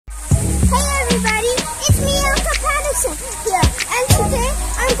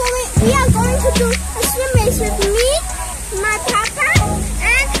with me, my papa,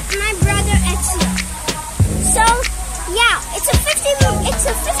 and my brother Ezio. So yeah, it's a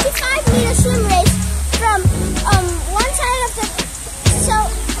 55-meter swim race from one side of the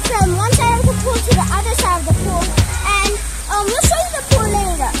pool to the other side of the pool, and we'll show you the pool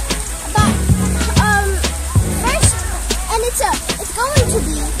later. But first, and it's going to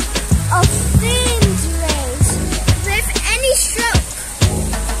be a fins race with any stroke.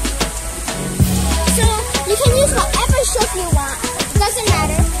 So you can use whatever stroke you want. It doesn't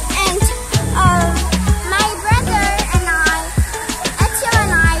matter. And my brother and I, Ezio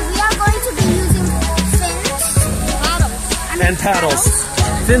and I, we are going to be using fins, and paddles.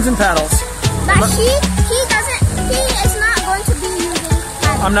 Fins and paddles. But he is not going to be using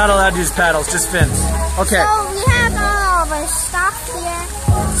paddles. I'm not allowed to use paddles, just fins. Okay. So we have all of our stuff here.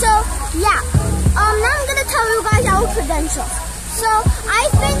 So yeah, now I'm gonna tell you guys our credentials. So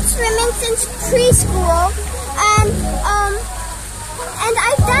I've been swimming since preschool, and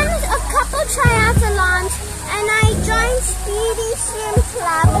I've done a couple triathlons, and I joined Speedy Swim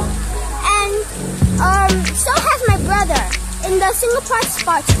Club, and so has my brother in the Singapore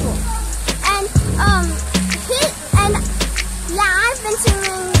Sports School. And I've been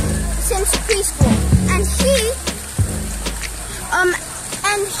swimming since preschool, and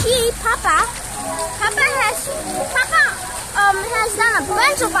Papa has done a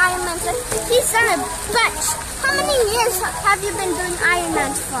bunch of Ironmans. He's done a bunch. How many years have you been doing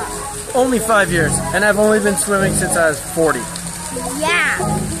Ironmans for? Only 5 years, and I've only been swimming since I was 40. Yeah,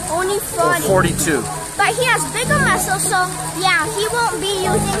 only 40. Or 42. But he has bigger muscles, so yeah, he won't be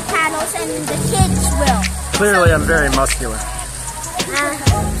using paddles, and the kids will. Clearly, I'm very muscular.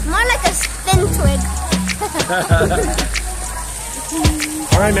 More like a spin twig.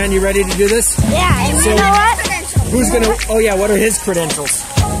 All right, man, you ready to do this? Yeah, and you know what? Who's gonna? Oh yeah, what are his credentials?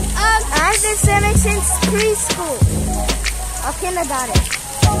 I've been swimming since preschool, or kindergarten,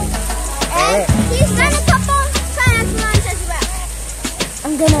 and he's done a couple triathlons as well.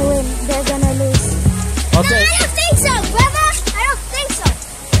 I'm gonna win. They're gonna lose. Okay. No, I don't think so, brother. I don't think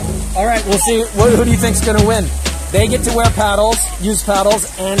so. All right, we'll see. Who do you think's gonna win? They get to wear paddles, use paddles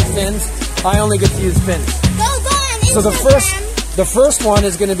and fins. I only get to use fins. Go on Instagram. So the first one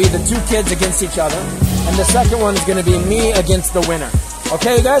is going to be the two kids against each other, and the second one is going to be me against the winner.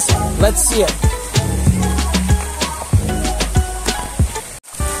 Okay, you guys? Let's see it.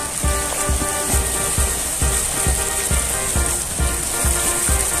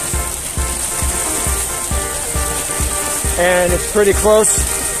 And it's pretty close.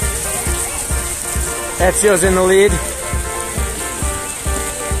 Ezio's in the lead,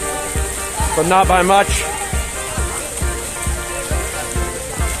 but not by much.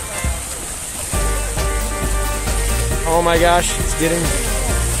 Oh my gosh,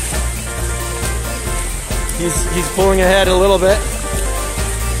 he's pulling ahead a little bit.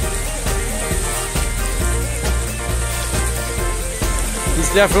 He's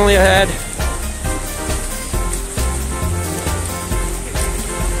definitely ahead.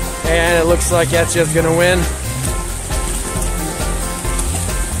 And it looks like Ezio's gonna win.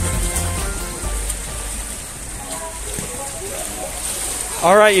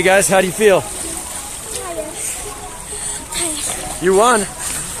 All right, you guys, how do you feel? Tired. You won.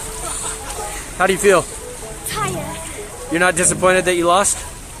 How do you feel? Tired. You're not disappointed that you lost?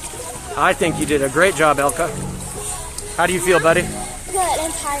 I think you did a great job, Elka. How do you feel, buddy? Good,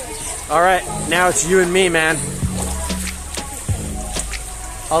 I'm tired. All right, now it's you and me, man.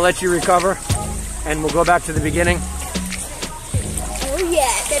 I'll let you recover, and we'll go back to the beginning. Oh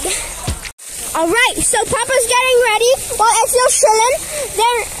yeah. All right, so Papa's getting ready while Ezio's chilling.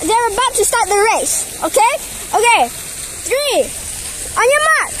 They're about to start the race. Okay? Okay. 3. On your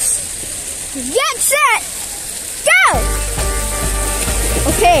marks. Get set. Go.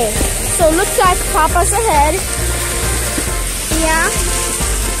 Okay. So it looks like Papa's ahead. Yeah.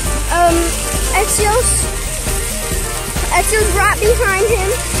 Ezio's right behind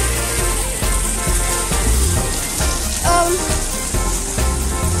him.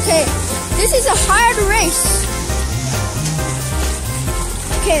 Okay, this is a hard race.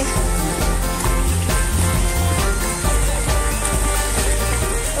 Okay.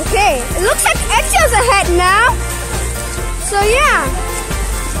 Okay, it looks like Ezio's ahead now. So yeah,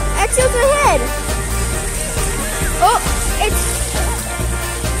 Ezio's ahead. Oh,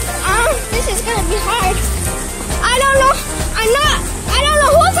 this is gonna be hard. I don't know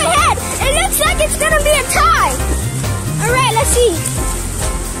who's ahead. It looks like it's gonna be a tie. All right, let's see.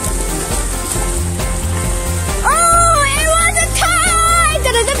 Oh, it was a tie!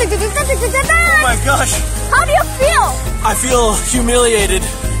 Oh my gosh. How do you feel? I feel humiliated.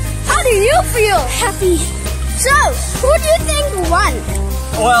 How do you feel? Happy. So, who do you think won?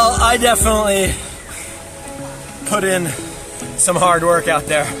 Well, I definitely put in some hard work out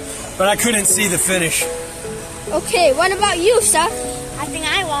there, but I couldn't see the finish. Okay, what about you, sir? I think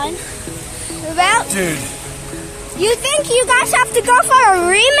I won. Well, Dude. you think you guys have to go for a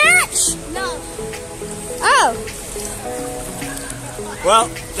rematch? No. Oh, Well,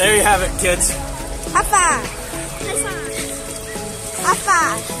 there you have it, kids. high five. High five. High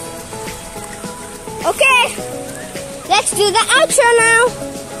five. Okay, let's do the outro now.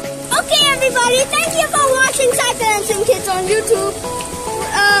 Okay, everybody, thank you for watching Cycle Dancing Kids on YouTube.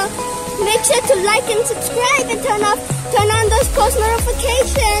 Make sure to like and subscribe and turn on those post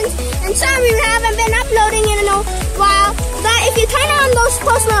notifications. And sorry we haven't been uploading in a while, but if you turn on those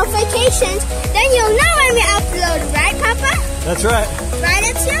post notifications, then you'll know when we upload, right, Papa? That's right. Right,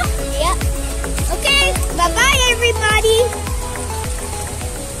 it's you? Yep. Okay, bye-bye, everybody.